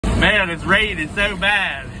Man, it's raining so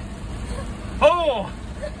bad. Pull!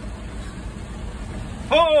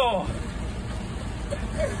 Pull!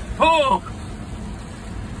 Pull!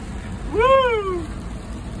 Woo!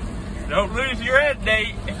 Don't lose your head,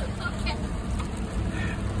 Nate. Okay.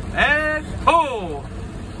 And pull!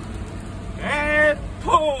 And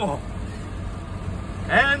pull!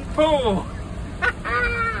 And pull!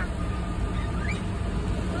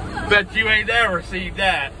 Bet you ain't ever seen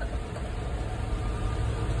that.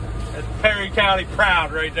 That's Perry County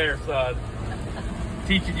proud right there, son.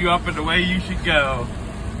 Teaching you up in the way you should go.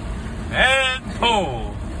 And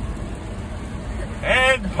pull.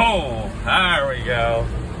 And pull. There we go.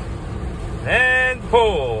 And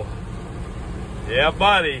pull. Yeah,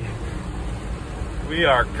 buddy. We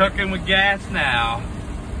are cooking with gas now.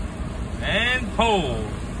 And pull.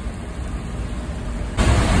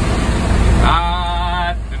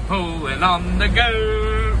 I've been pulling on the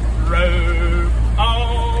go road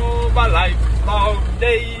all my lifelong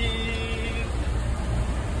days.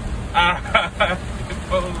 I've been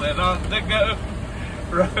pulling on the go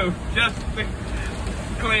road just to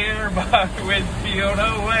clear my windshield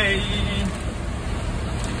away.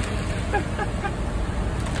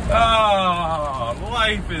 Oh,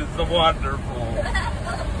 life is wonderful.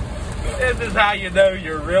 This is how you know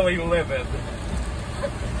you're really living.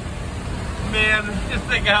 Man, just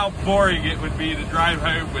think how boring it would be to drive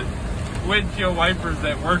home with windshield wipers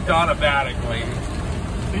that worked automatically.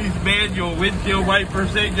 These manual windshield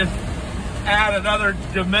wipers, they just add another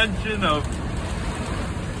dimension of,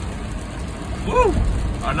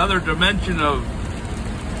 another dimension of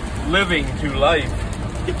living to life.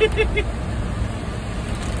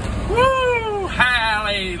 Woo!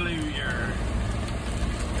 Hallelujah!